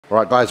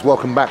Alright guys,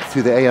 welcome back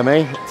to the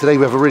AMA. Today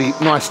we have a really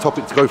nice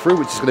topic to go through,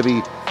 which is going to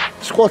be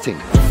squatting.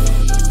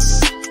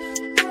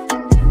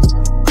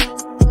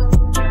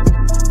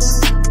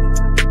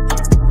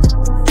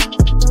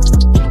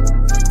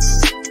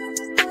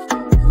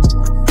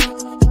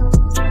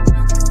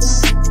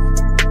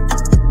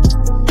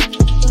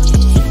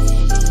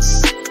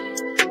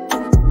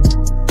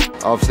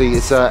 Obviously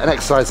it's an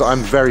exercise that I'm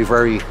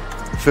very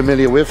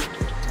familiar with.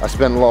 I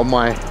spent a lot of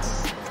my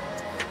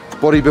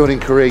bodybuilding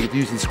career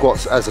using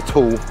squats as a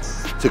tool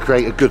to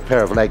create a good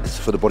pair of legs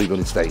for the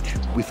bodybuilding stage.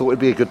 We thought it'd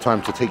be a good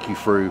time to take you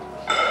through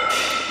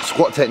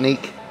squat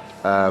technique,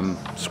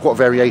 squat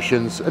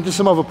variations, and just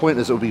some other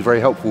pointers that will be very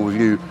helpful with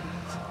you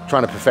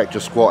trying to perfect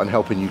your squat and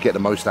helping you get the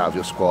most out of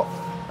your squat.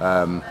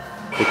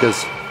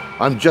 Because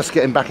I'm just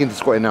getting back into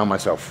squatting now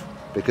myself,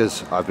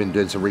 because I've been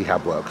doing some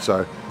rehab work,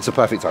 so it's a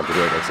perfect time to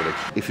do it basically.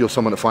 If you're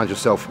someone that finds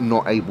yourself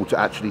not able to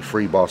actually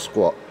free bar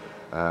squat,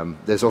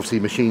 there's obviously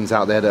machines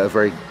out there that are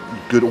very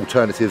good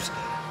alternatives,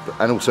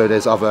 and also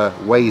there's other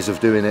ways of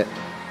doing it,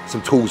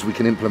 some tools we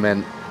can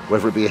implement,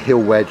 whether it be a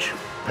heel wedge,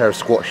 pair of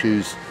squat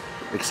shoes,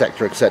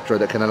 etc,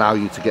 that can allow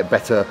you to get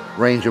better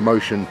range of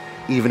motion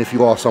even if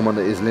you are someone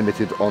that is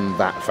limited on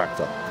that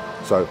factor.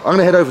 So I'm going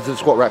to head over to the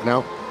squat rack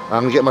now.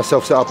 I'm going to get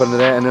myself set up under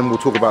there, and then we'll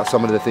talk about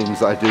some of the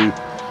things that I do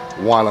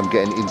while I'm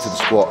getting into the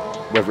squat,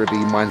 whether it be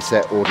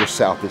mindset or just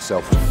setup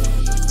itself.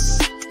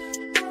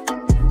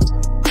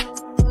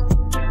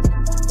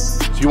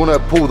 You want to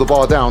pull the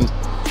bar down,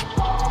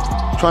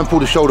 try and pull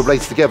the shoulder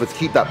blades together to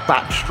keep that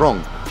back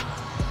strong,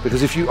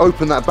 because if you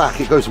open that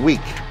back it goes weak,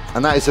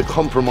 and that is a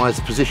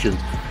compromised position.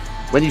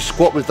 When you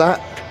squat with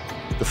that,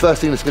 the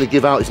first thing that's going to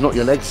give out is not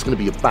your legs, it's going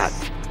to be your back,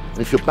 and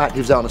if your back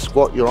gives out in a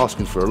squat, you're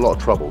asking for a lot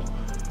of trouble.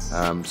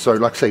 So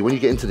like I say, when you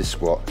get into this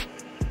squat,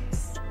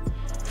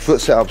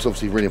 foot setup's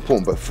obviously really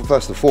important, but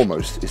first and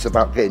foremost it's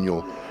about getting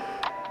your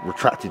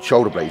retracted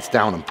shoulder blades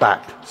down and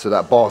back so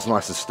that bar's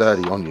nice and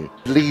sturdy on you.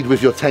 Lead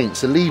with your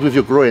taints and lead with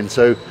your groin,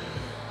 so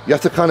you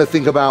have to kind of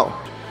think about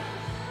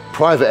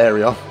private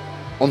area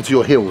onto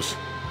your heels.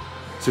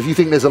 So if you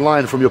think there's a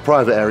line from your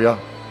private area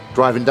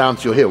driving down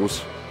to your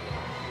heels,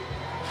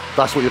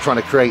 that's what you're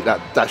trying to create,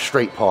 that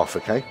straight path,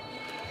 okay?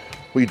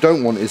 What you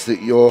don't want is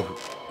that your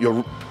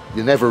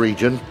nether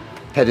region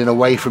heading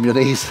away from your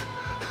knees,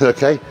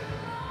 okay?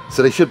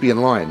 So they should be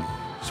in line.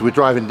 So we're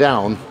driving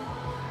down,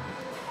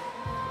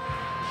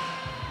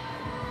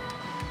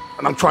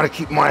 and I'm trying to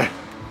keep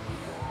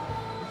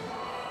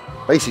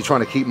basically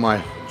trying to keep my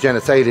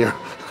genitalia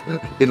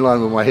in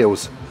line with my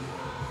heels,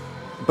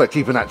 but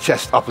keeping that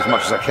chest up as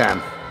much as I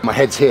can. My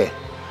head's here.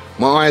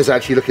 My eyes are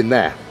actually looking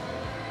there.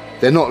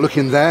 They're not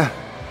looking there,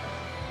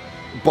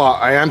 but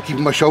I am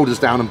keeping my shoulders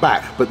down and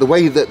back. But the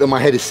way that my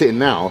head is sitting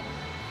now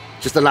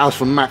just allows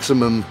for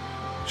maximum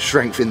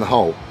strength in the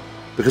hole.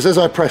 Because as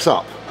I press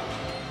up,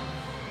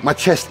 my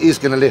chest is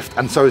going to lift,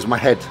 and so is my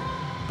head,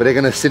 but they're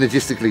going to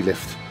synergistically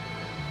lift.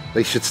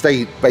 They should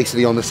stay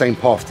basically on the same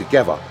path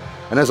together.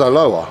 And as I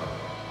lower,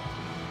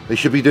 they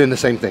should be doing the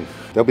same thing.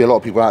 There'll be a lot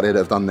of people out there that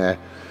have done their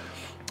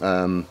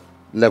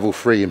level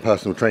 3 in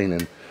personal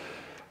training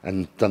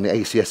and done the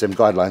ACSM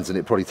guidelines, and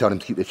it probably tell them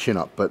to keep their chin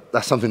up, but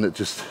that's something that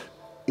just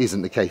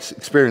isn't the case.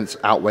 Experience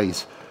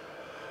outweighs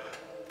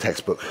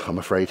textbook, I'm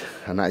afraid,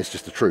 and that is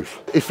just the truth.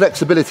 If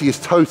flexibility is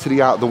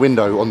totally out the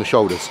window on the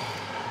shoulders,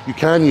 you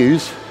can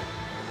use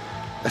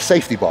a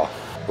safety bar,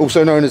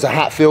 also known as a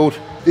Hatfield.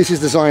 This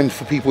is designed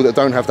for people that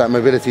don't have that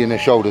mobility in their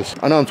shoulders.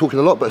 I know I'm talking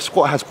a lot, but a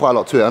squat has quite a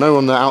lot to it. I know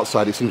on the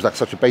outside it seems like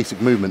such a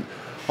basic movement.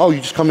 Oh, you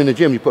just come in the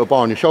gym, you put a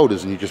bar on your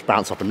shoulders and you just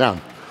bounce up and down.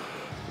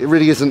 It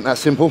really isn't that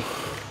simple.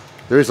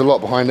 There is a lot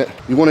behind it.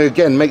 You want to,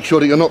 again, make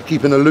sure that you're not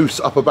keeping a loose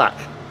upper back,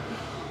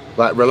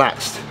 like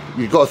relaxed.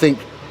 You've got to think,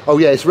 oh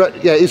yeah, it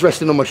is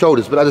resting on my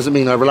shoulders, but that doesn't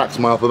mean I relax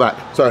my upper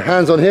back. So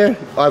hands on here,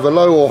 either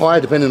low or high,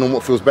 depending on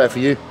what feels better for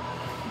you.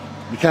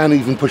 You can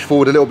even push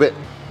forward a little bit.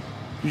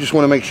 You just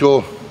want to make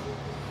sure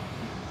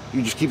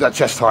you just keep that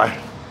chest high,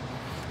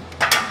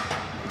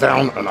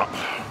 down and up.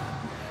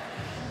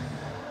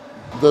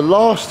 The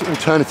last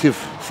alternative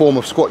form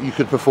of squat you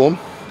could perform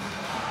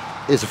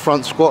is a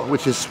front squat,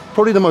 which is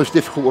probably the most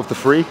difficult of the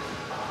three,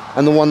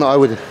 and the one that I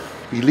would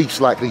be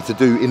least likely to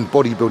do in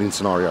bodybuilding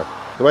scenario.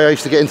 The way I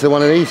used to get into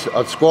one of these,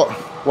 I'd squat,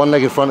 one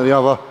leg in front of the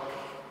other,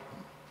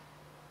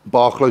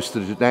 bar close to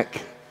the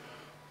neck,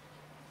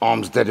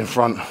 arms dead in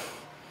front,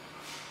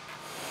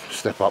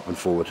 step up and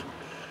forward.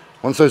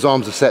 Once those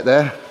arms are set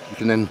there, you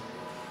can then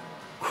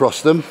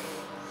cross them,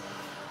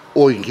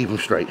 or you can keep them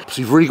straight.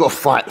 So you've really got to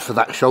fight for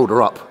that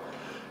shoulder up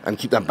and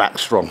keep that back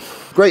strong.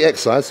 Great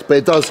exercise, but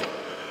it does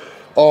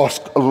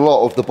ask a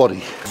lot of the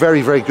body.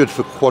 Very good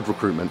for quad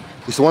recruitment.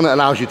 It's the one that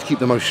allows you to keep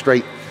the most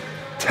straight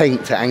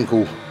taint to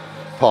ankle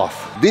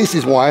path. This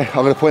is why I'm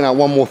going to point out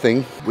one more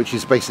thing, which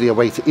is basically a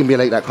way to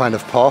emulate that kind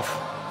of path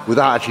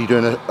without actually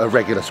doing a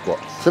regular squat.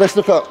 So let's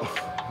look at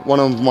one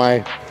of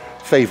my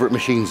favorite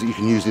machines that you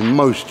can use in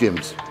most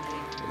gyms.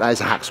 That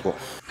is a hack squat.